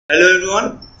Hello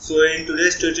everyone. So in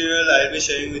today's tutorial I will be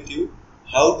sharing with you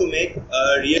how to make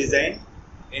a real design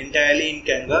entirely in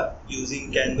Canva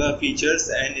using Canva features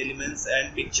and elements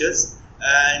and pictures.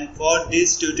 And for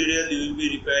this tutorial you will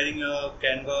be requiring a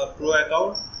Canva Pro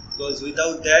account, because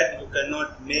without that you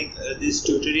cannot make this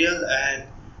tutorial and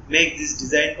make this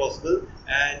design possible.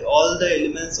 And all the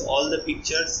elements, all the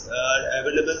pictures are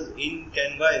available in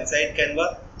Canva, inside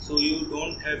Canva, so you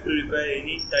don't have to require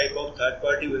any type of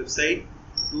third-party website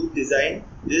to design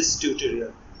this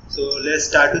tutorial. So let's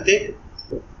start with it.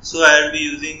 So I will be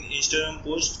using Instagram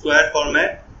post square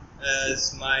format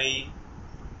as my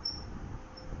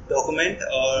document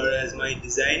or as my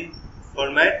design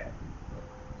format.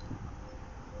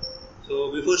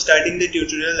 So before starting the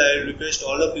tutorial, I request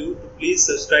all of you to please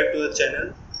subscribe to our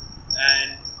channel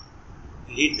and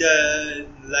hit the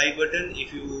like button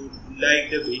if you like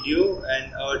the video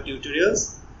and our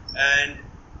tutorials, and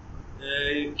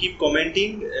keep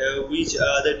commenting which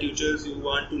are the tutorials you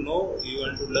want to know, you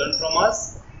want to learn from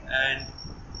us, and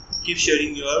keep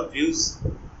sharing your views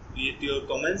with your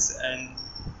comments, and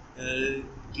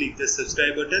click the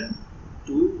subscribe button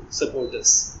to support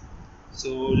us. So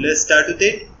let's start with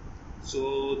it.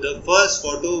 So the first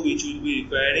photo which we will be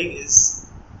requiring is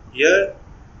here,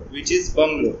 which is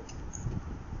bungalow.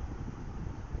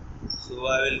 So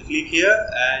I will click here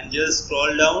and just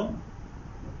scroll down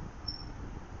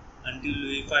until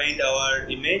we find our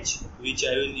image, which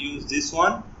I will use this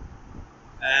one,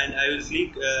 and I will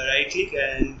click right click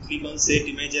and click on set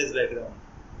image as background.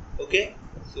 Okay,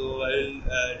 so I will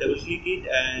double click it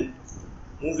and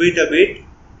move it a bit.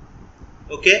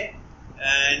 Okay,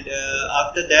 and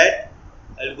after that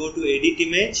I'll go to edit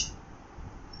image.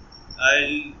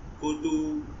 I'll go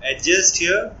to adjust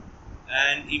here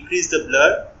and increase the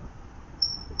blur,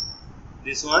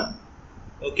 this one.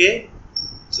 Okay,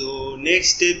 so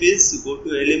next step is go to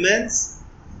elements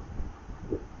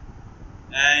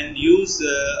and use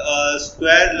a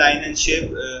square line and shape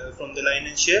from the line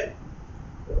and shape,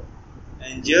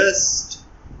 and just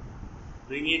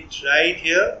bring it right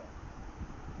here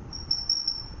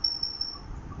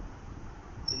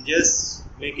and just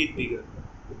make it bigger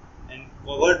and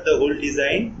cover the whole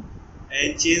design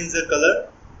and change the color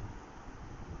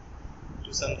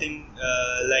to something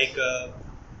like a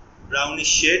brownish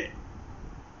shade,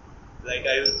 like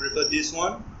I will prefer this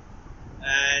one,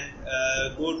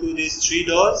 and go to these three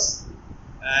dots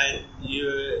and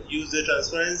use the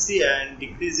transparency and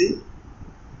decrease it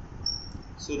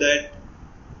so that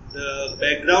the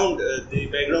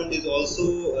background is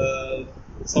also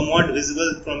somewhat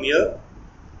visible from here.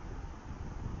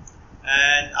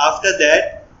 And after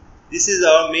that, this is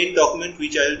our main document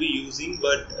which I will be using,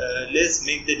 but let's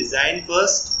make the design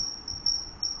first.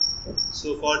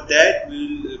 So for that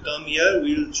we will come here,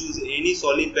 we will choose any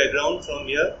solid background from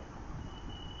here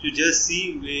to just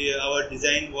see our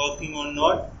design working or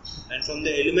not, and from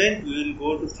the element we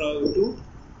will go to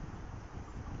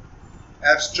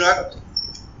abstract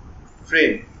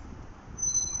frame.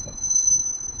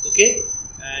 Okay,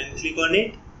 and click on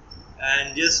it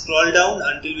and just scroll down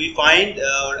until we find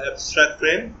our abstract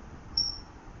frame.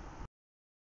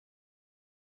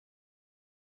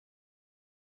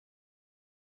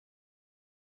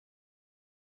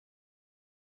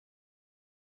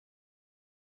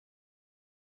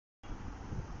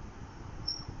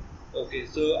 Okay,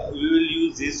 so we will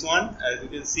use this one. As you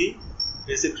can see,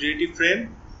 it's a creative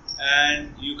frame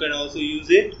and you can also use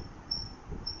it.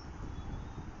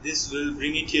 This will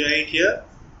bring it right here,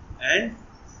 and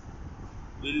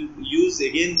we'll use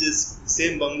again this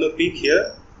same bungalow pic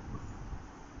here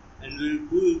and we'll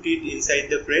put it inside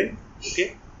the frame.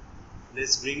 Okay,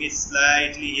 let's bring it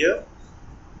slightly here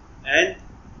and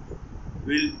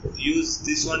we'll use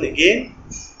this one again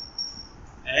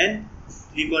and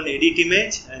click on edit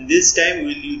image, and this time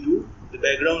will you do the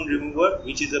background remover,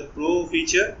 which is a pro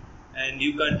feature and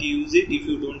you can't use it if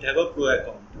you don't have a pro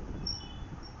account.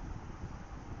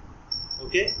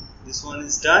 Okay, this one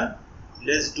is done.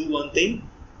 Let's do one thing,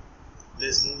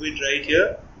 let's move it right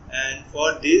here, and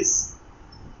for this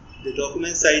the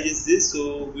document size is this,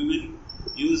 so we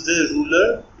will use the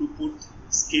ruler to put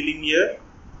scaling here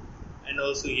and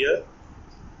also here,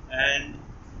 and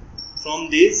from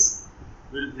this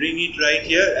we'll bring it right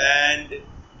here and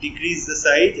decrease the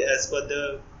size as per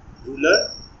the ruler.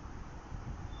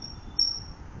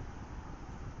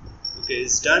 Okay,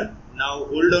 it's done. Now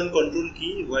hold on Ctrl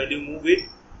key while you move it,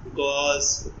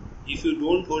 because if you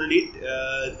don't hold it,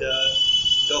 the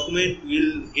document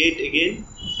will get again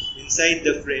inside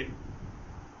the frame.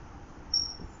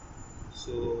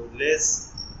 So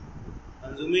let's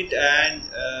unzoom it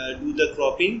and do the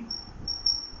cropping.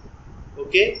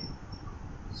 Okay,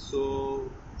 so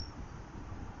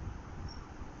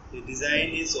The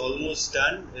design is almost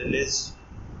done. Let's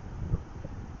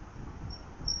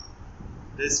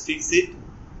fix it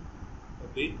a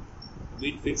bit. A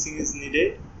bit fixing is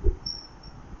needed.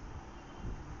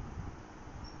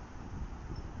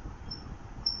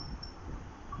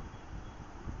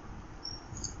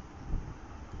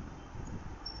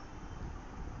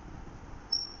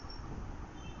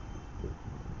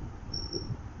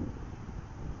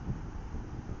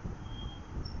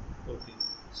 Okay,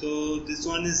 so this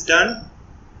one is done.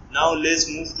 Now let's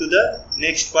move to the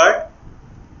next part,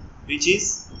 which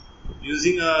is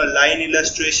using a line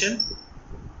illustration.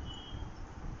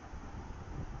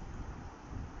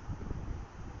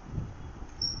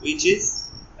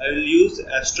 I will use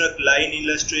abstract line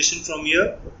illustration from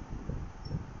here.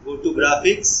 Go to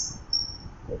graphics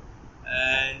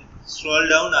and scroll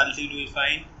down until we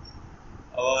find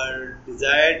our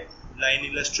desired line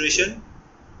illustration.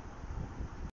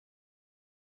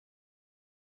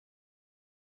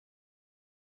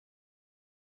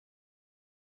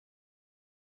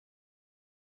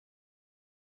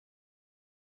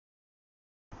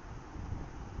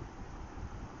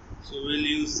 So we'll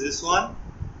use this one.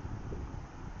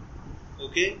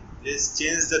 Okay, let's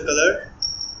change the color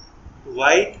to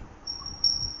white.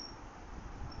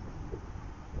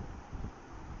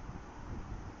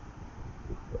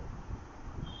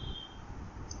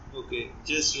 Okay,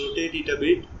 just rotate it a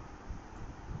bit,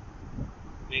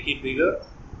 make it bigger,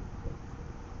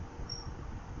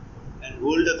 and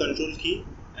hold the control key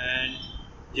and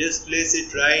just place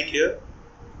it right here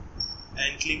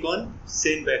and click on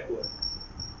send backward.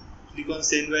 Click on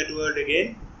send backward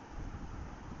again.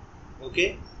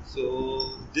 Okay,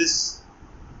 so this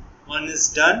one is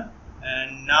done,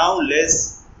 and now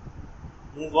let's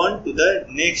move on to the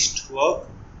next work,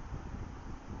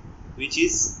 which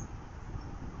is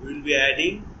we will be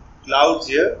adding clouds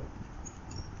here.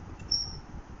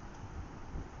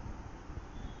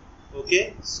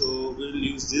 Okay, so we will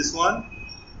use this one.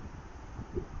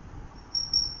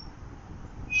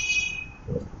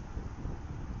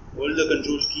 Hold the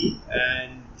control key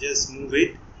and just move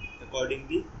it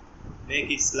accordingly. Make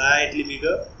it slightly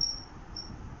bigger.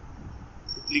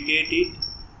 Duplicate it.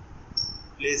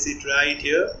 Place it right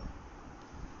here,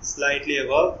 slightly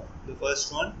above the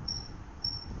first one,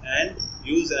 and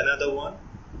use another one.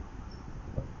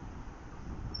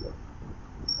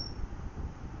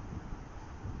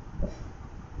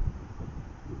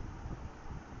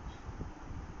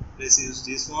 Let's use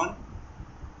this one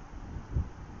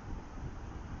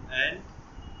and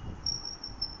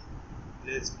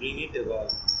let's bring it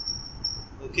above.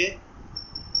 Okay,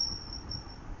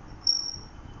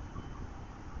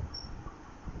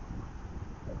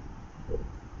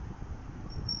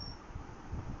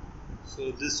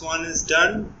 so this one is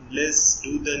done. Let's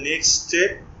do the next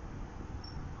step,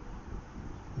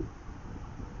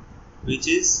 which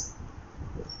is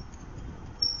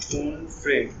phone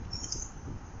frame,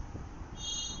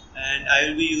 and I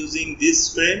will be using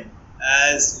this frame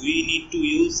as we need to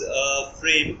use a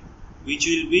frame which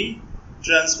will be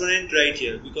transparent right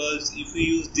here, because if we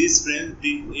use this frame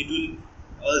it will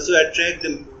also attract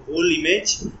the whole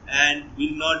image and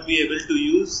will not be able to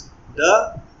use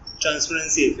the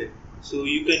transparency effect. So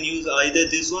you can use either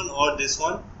this one or this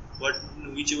one, but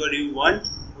whichever you want.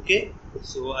 Okay,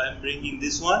 so I am bringing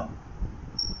this one.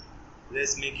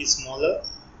 Let's make it smaller.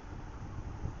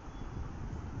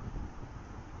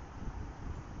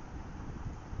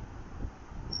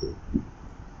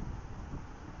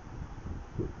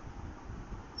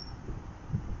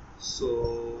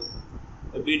 So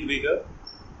a bit bigger.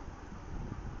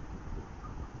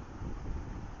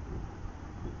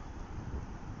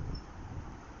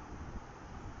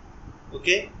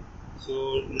 Okay,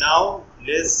 so now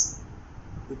let's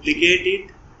duplicate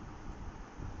it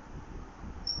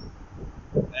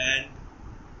and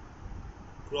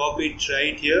crop it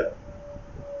right here,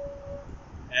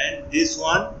 and this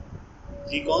one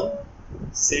click on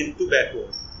send to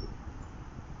backward.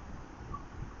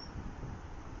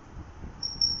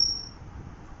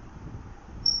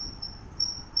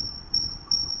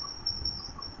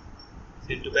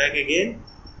 Send to back again,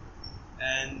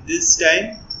 and this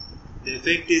time the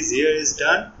effect is here is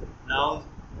done. Now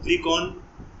click on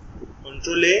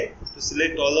Ctrl A to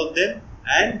select all of them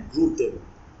and group them.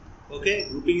 Okay,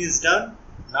 grouping is done.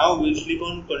 Now we'll click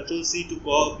on Ctrl C to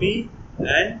copy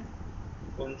and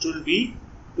Ctrl V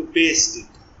to paste it.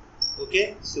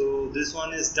 Okay, so this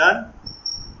one is done.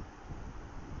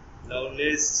 Now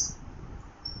let's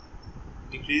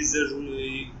decrease the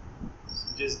rule,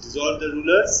 just dissolve the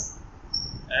rulers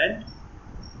and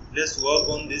let's work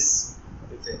on this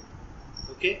effect.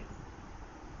 Okay,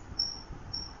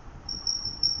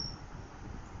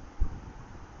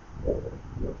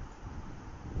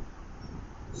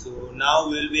 now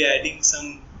we will be adding some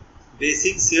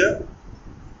basics here.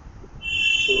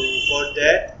 So for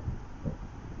that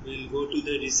we will go to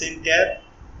the recent tab,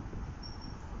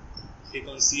 click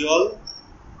on see all,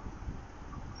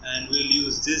 and we will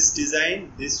use this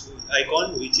design, this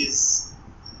icon, which is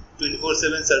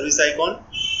 24/7 service icon.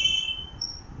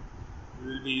 We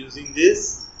will be using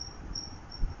this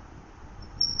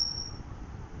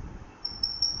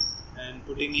and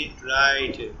putting it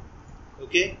right here.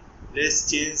 Okay, let's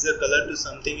change the color to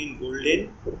something in golden.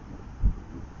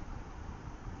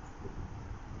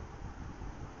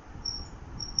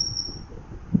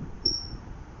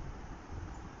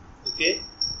 Okay,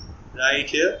 right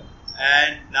here.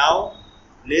 And now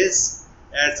let's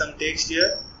add some text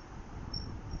here.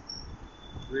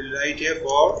 We'll write here,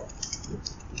 for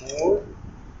more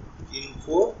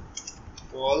info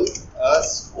call us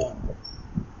on,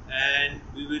 and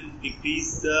we will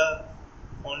decrease the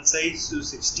font size to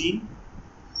 16.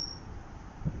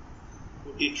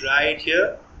 Put it right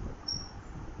here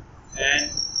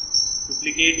and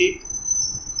duplicate it.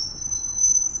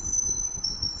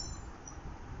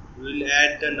 We will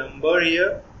add the number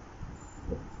here.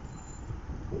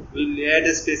 We will add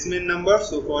a specimen number.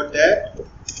 So for that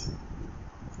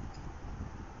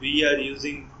we are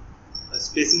using a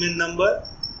specimen number.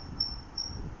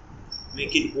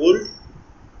 Make it bold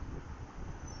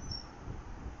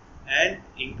and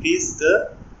increase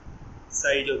the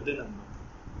size of the number.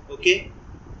 Okay,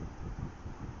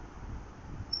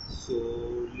 so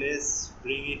let's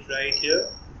bring it right here.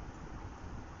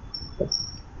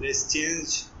 Let's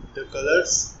change the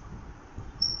colors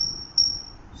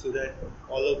so that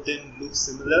all of them look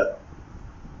similar.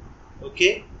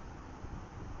 Okay,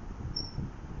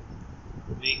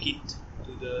 make it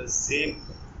to the same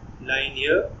line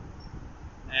here,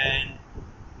 and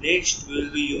next we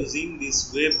will be using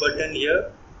this wave button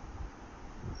here.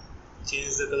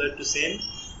 Change the color to same.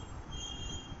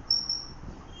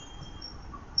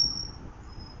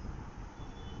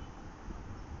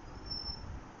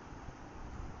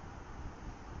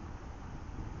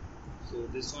 So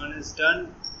this one is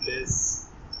done. Let's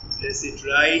place it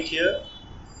right here,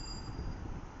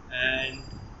 and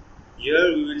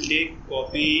here we will take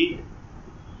copy it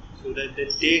so that the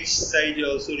text size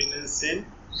also remains same.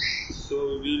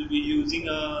 So we will be using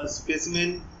a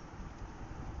specimen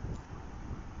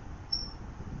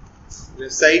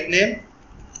website name.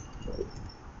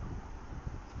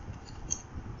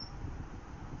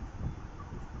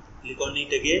 Click on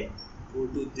it again, go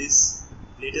to this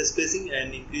letter spacing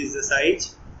and increase the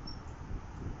size.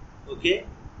 Okay,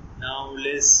 now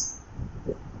let's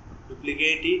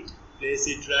duplicate it, place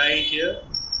it right here.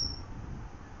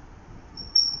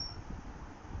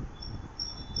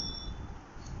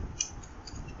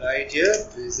 Right here,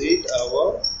 visit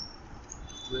our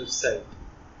website.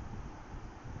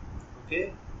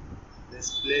 Okay,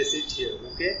 let's place it here.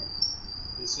 Okay,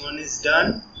 this one is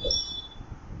done.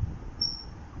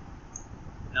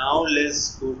 Now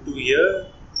let's go to here,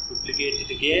 duplicate it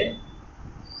again,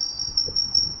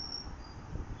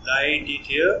 write it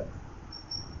here.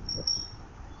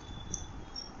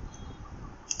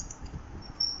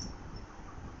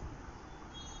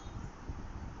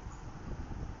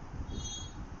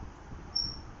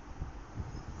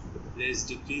 Let's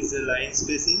decrease the line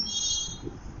spacing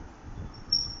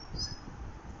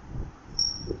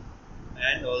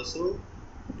and also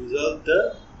dissolve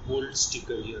the bold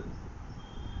sticker here.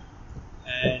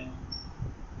 And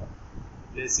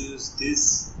let's use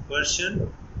this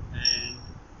version, and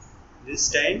this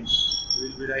time we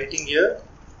will be writing here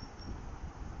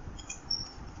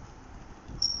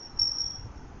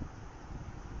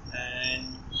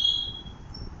and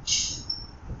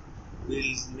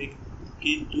we'll make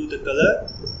it to the color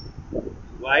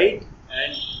white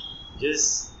and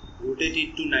just rotate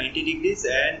it to 90 degrees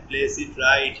and place it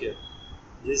right here.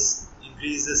 Just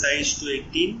increase the size to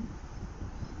 18.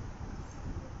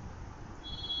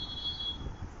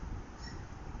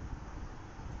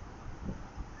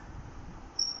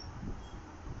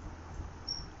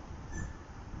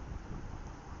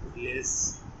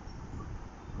 Let's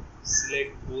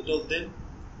select both of them.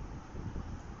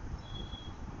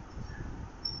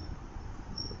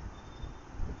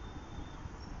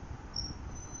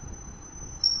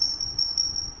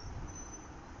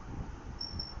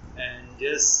 And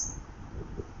just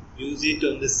use it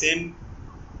on the same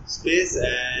space,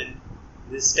 and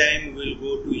this time we will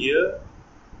go to here,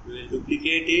 we will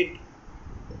duplicate it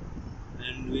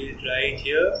and we will write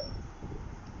here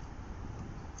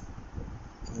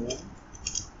home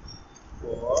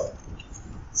for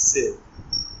sale.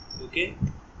 Okay,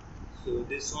 so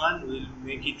this one will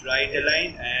make it right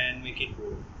align and make it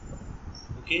bold.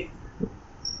 Okay,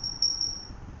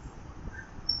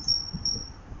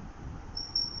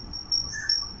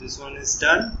 this one is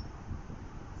done.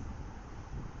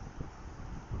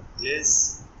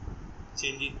 Let's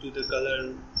change it to the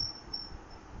color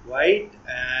white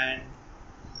and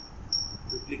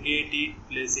duplicate it,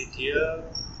 place it here,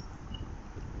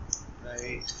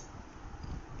 right,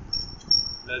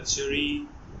 luxury,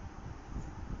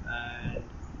 and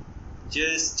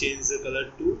just change the color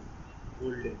to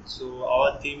golden. So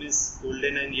our theme is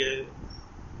golden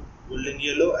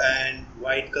yellow and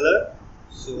white color.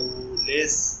 So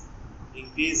let's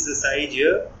increase the size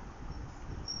here.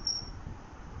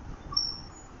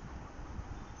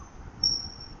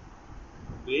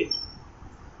 Wait.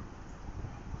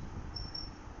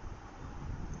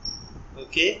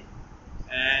 Okay,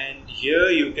 and here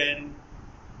you can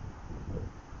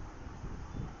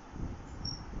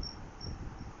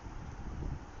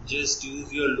just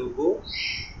use your logo.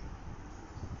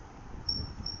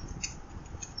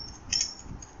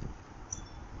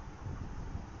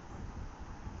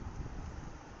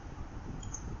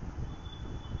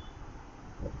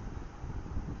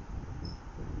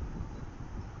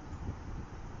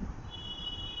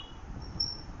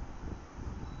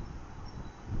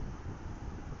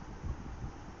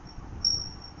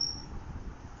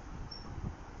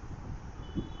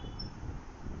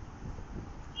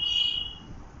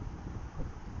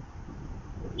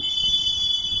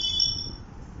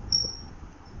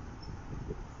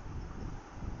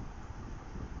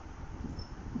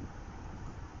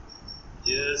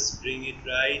 Just bring it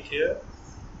right here,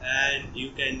 and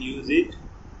you can use it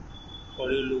for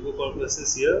your logo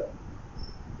purposes here.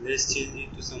 Let's change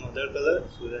it to some other color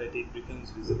so that it becomes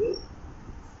visible.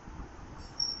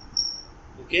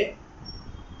 Okay,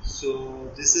 so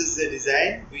this is the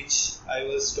design which I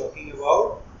was talking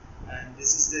about, and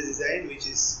this is the design which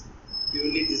is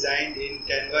purely designed in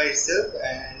Canva itself,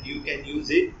 and you can use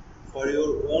it for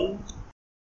your own